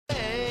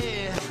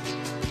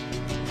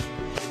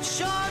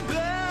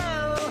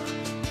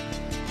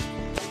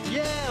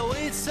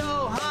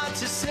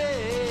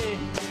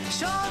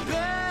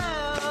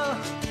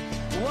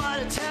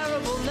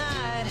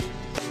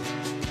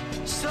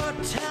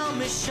Tell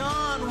me,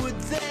 Sean, would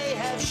they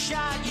have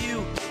shot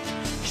you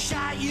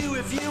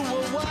if you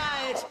were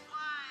white?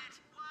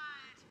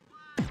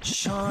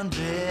 Sean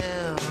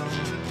Bell,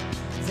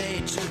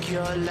 they took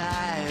your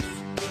life.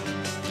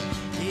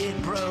 It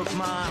broke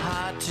my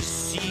heart to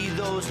see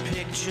those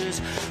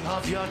pictures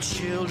of your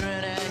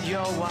children and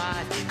your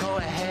wife. Go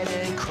ahead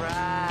and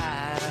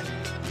cry.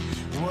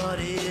 What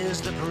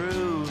is the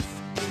proof?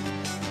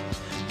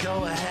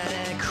 Go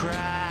ahead and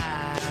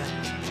cry.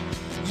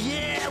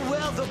 Yeah,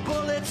 well, the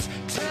bullets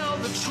tell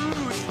the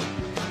truth.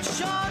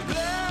 Sean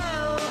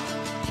Bell,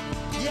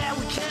 yeah,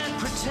 we can't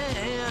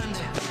pretend.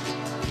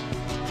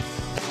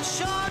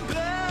 Sean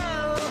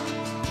Bell,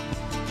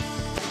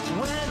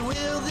 when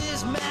will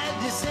this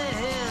madness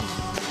end?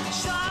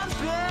 Sean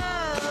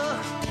Bell,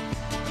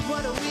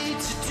 what are we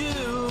to do?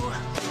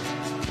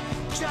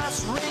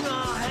 Just wring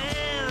our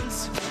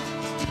hands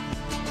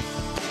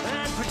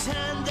and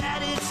pretend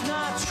that it's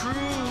not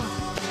true.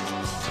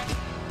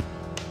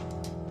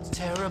 It's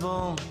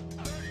terrible.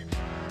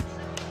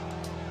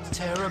 It's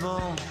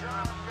terrible.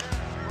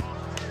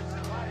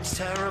 It's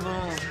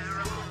terrible.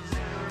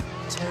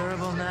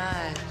 Terrible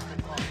night.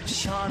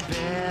 Sean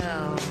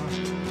Bell,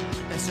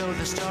 and so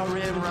the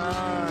story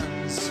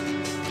runs.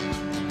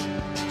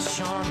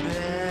 Sean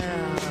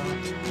Bell,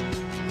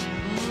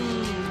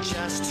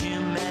 just too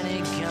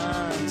many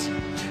guns.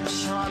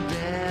 Sean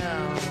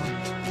Bell,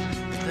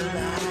 the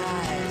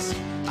lies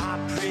are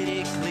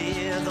pretty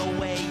clear the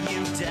way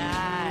you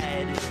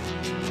died.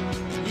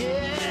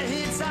 Yeah,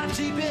 it's our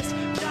deepest,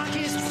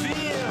 darkest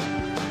fear.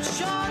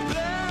 Sean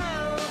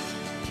Bell,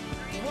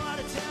 what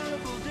a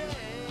terrible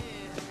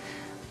day.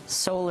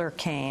 Solar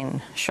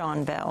Cane,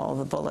 Sean Bell,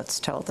 the bullets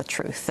tell the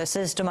truth. This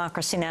is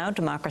Democracy Now!,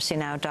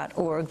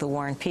 democracynow.org, the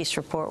War and Peace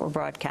Report. We're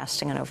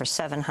broadcasting on over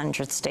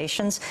 700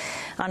 stations,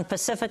 on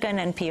Pacifica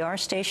and NPR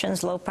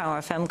stations, low-power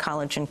FM,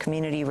 college and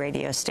community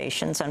radio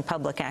stations, on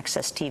public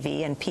access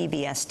TV and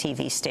PBS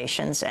TV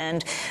stations,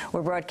 and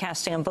we're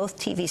broadcasting on both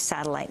TV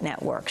satellite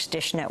networks,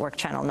 Dish Network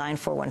Channel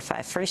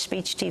 9415, Free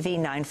Speech TV,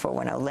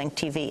 9410, Link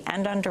TV,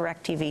 and on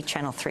DirecTV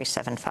Channel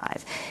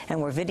 375.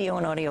 And we're video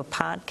and audio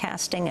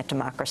podcasting at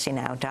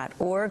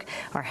democracynow.org.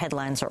 Our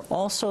headlines are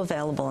also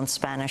available in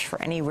Spanish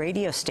for any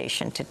radio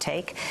station to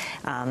take.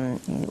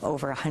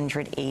 Over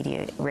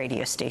 180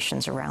 radio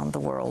stations around the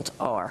world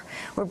are.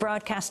 We're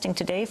broadcasting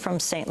today from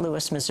St.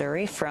 Louis,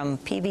 Missouri, from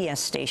PBS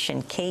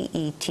station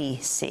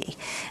KETC.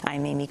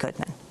 I'm Amy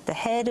Goodman. The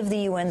head of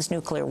the UN's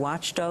nuclear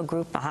watchdog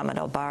group, Mohammed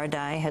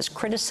al-Baradei, has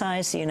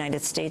criticized the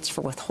United States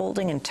for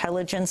withholding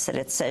intelligence that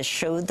it says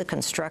showed the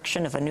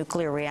construction of a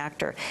nuclear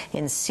reactor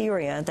in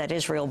Syria that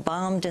Israel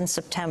bombed in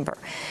September.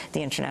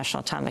 The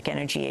International Atomic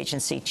Energy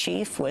Agency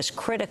chief was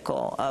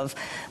critical of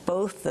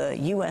both the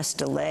U.S.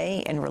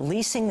 delay in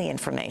releasing the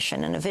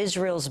information and of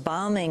Israel's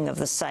bombing of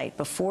the site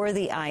before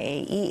the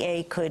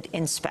IAEA could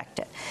inspect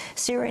it.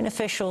 Syrian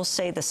officials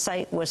say the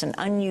site was an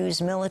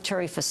unused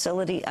military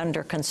facility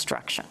under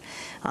construction.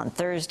 On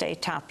Thursday,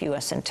 top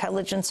U.S.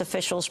 intelligence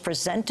officials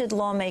presented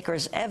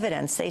lawmakers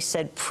evidence they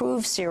said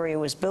proved Syria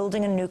was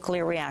building a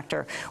nuclear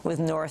reactor with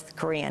North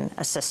Korean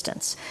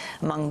assistance.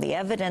 Among the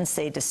evidence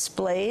they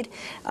displayed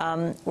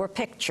were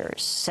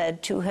pictures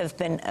said to have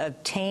been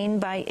obtained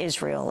by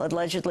Israel,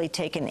 allegedly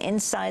taken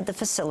inside the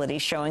facility,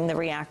 showing the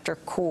reactor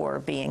core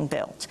being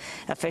built.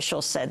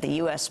 Officials said the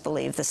U.S.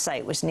 believed the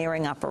site was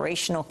nearing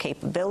operational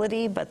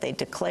capability, but they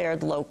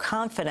declared low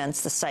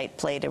confidence the site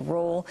played a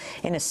role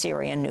in a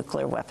Syrian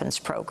nuclear weapons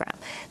program.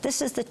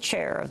 This is the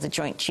chair of the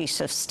Joint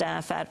Chiefs of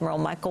Staff, Admiral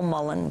Michael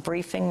Mullen,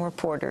 briefing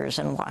reporters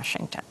in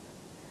Washington.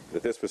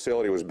 That this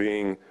facility was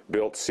being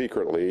built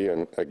secretly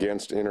and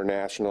against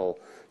international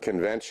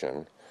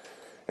convention,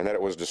 and that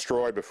it was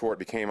destroyed before it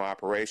became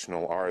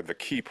operational are the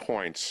key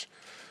points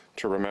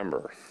to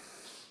remember.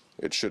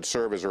 It should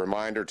serve as a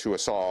reminder to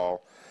us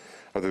all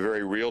of the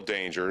very real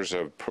dangers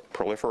of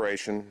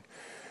proliferation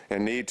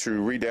and need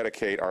to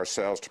rededicate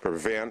ourselves to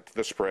prevent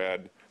the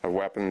spread of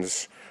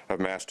weapons of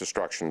mass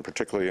destruction,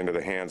 particularly into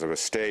the hands of a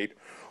state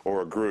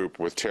or a group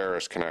with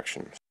terrorist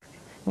connections.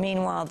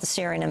 Meanwhile, the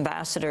Syrian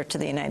ambassador to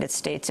the United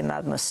States,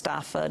 Imad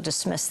Mustafa,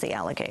 dismissed the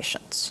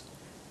allegations.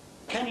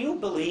 Can you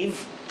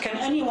believe, can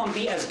anyone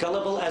be as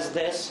gullible as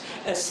this,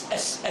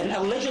 as an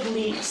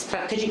allegedly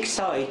strategic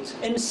site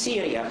in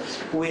Syria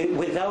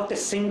without a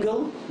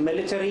single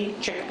military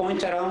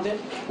checkpoint around it,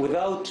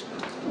 without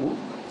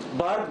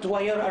barbed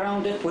wire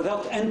around it,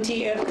 without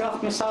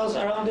anti-aircraft missiles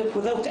around it,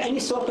 without any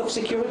sort of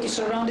security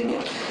surrounding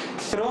it,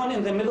 thrown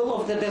in the middle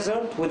of the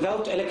desert,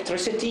 without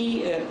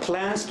electricity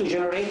plants to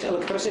generate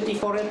electricity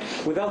for it,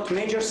 without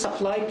major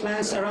supply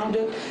plants around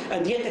it,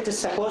 and yet it is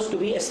supposed to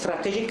be a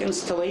strategic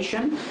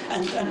installation,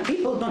 and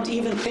people don't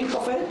even think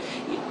of it.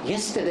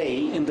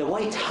 Yesterday, in the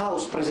White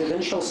House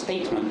presidential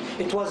statement,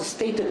 it was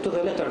stated to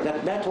the letter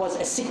that that was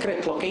a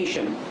secret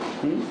location.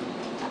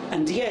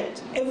 And yet,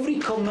 every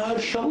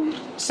commercial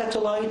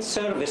satellite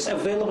service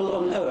available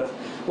on Earth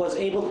was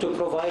able to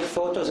provide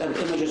photos and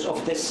images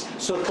of this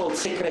so-called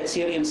secret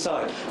Syrian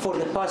site for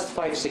the past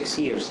 5-6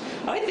 years.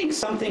 I think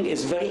something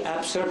is very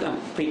absurd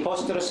and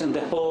preposterous in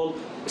the whole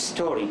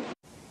story.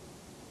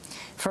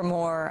 For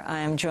more, I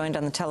am joined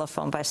on the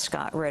telephone by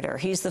Scott Ritter.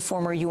 He's the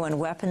former UN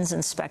weapons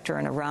inspector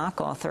in Iraq,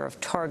 author of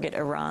Target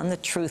Iran, The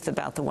Truth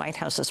About the White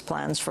House's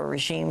Plans for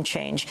Regime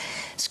Change.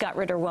 Scott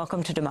Ritter,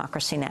 welcome to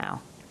Democracy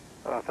Now!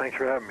 Thanks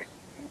for having me.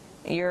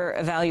 Your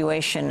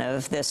evaluation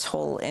of this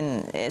whole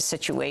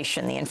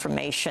situation, the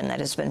information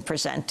that has been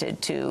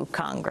presented to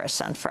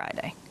Congress on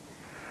Friday.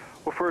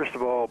 Well, first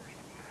of all,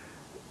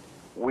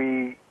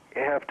 we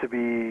have to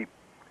be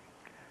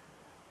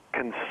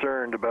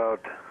concerned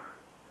about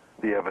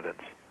the evidence.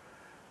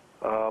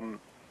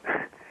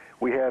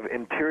 We have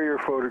interior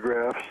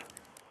photographs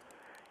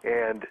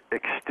and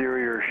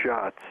exterior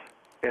shots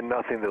and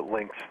nothing that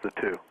links the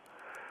two.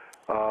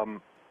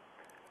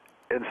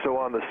 And so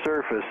on the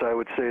surface, I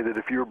would say that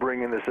if you're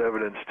bringing this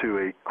evidence to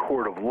a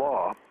court of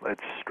law,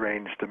 it's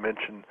strange to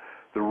mention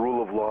the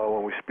rule of law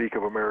when we speak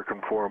of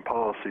American foreign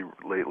policy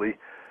lately,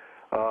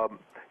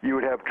 you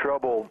would have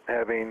trouble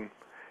having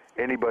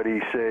anybody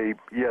say,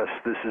 yes,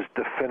 this is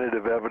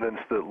definitive evidence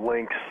that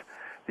links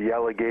the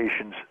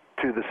allegations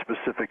to the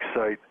specific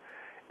site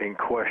in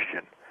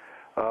question.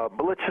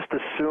 But let's just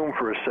assume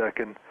for a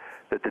second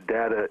that the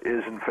data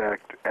is in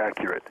fact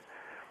accurate.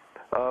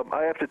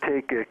 I have to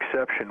take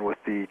exception with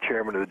the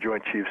chairman of the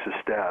Joint Chiefs of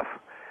Staff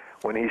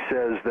when he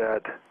says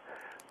that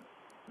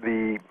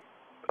the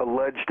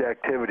alleged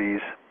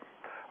activities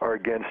are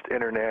against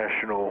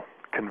international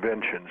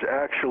conventions.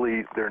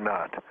 Actually, they're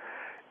not.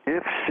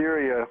 If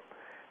Syria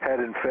had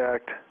in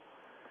fact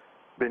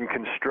been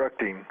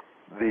constructing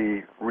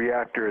the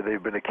reactor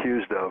they've been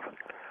accused of,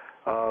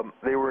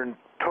 they were in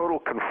total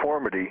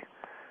conformity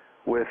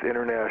with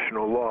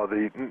international law.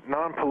 The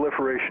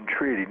Non-Proliferation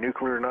Treaty,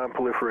 Nuclear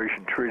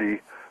Non-Proliferation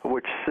Treaty, of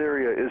which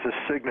Syria is a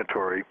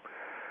signatory,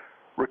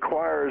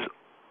 requires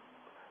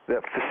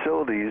that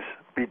facilities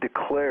be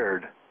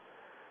declared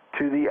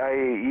to the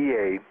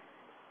IAEA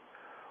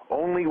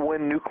only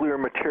when nuclear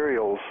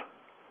materials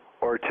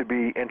are to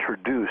be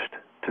introduced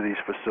to these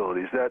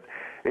facilities. That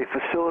a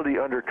facility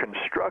under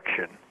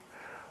construction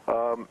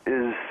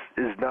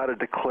is not a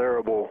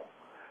declarable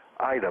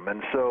item.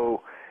 And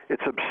so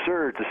it's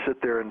absurd to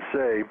sit there and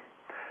say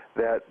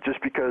that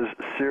just because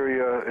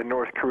Syria and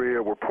North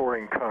Korea were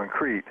pouring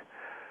concrete,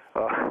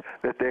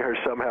 that they are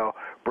somehow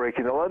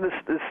breaking the law.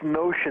 This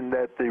notion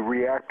that the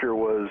reactor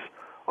was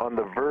on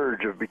the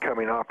verge of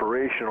becoming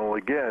operational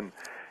again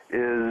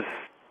is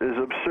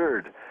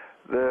absurd.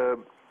 There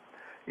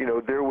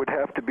would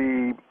have to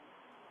be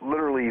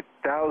literally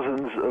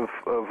thousands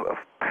of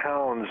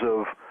pounds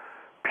of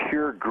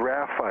pure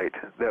graphite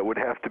that would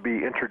have to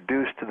be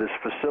introduced to this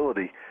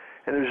facility,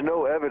 and there's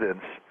no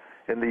evidence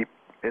in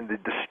the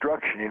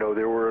destruction.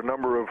 There were a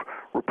number of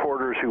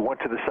reporters who went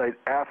to the site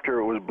after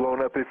it was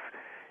blown up. If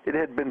it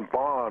had been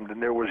bombed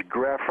and there was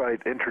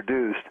graphite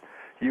introduced,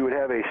 you would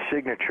have a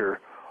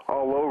signature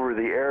all over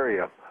the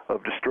area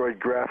of destroyed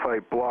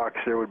graphite blocks.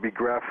 There would be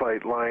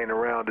graphite lying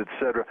around,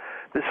 etc.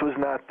 This was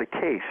not the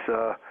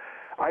case.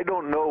 I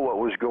don't know what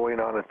was going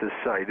on at this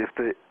site. If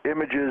the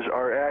images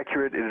are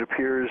accurate, it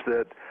appears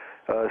that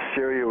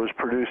Syria was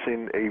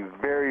producing a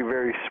very,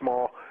 very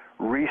small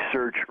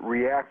research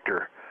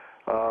reactor.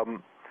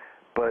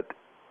 But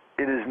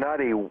it is not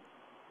a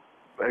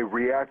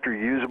reactor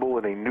usable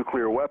in a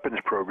nuclear weapons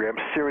program.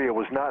 Syria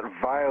was not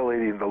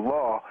violating the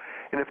law.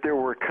 And if there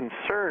were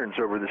concerns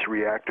over this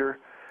reactor,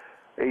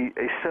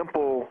 a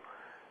simple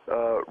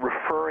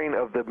referring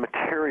of the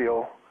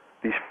material,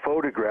 these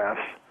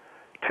photographs,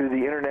 to the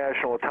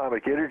International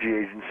Atomic Energy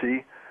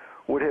Agency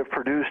would have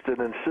produced an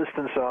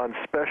insistence on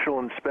special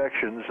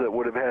inspections that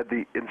would have had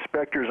the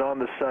inspectors on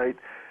the site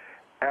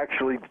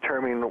actually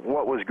determining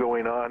what was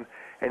going on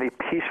and a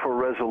peaceful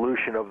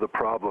resolution of the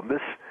problem. This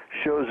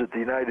shows that the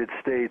United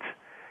States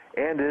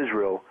and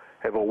Israel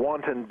have a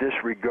wanton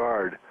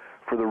disregard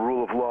for the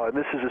rule of law, and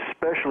this is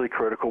especially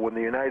critical when the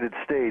United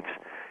States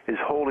is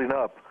holding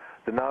up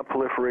the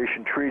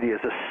Non-Proliferation Treaty as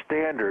a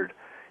standard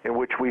in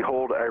which we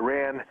hold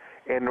Iran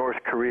and North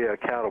Korea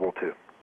accountable to.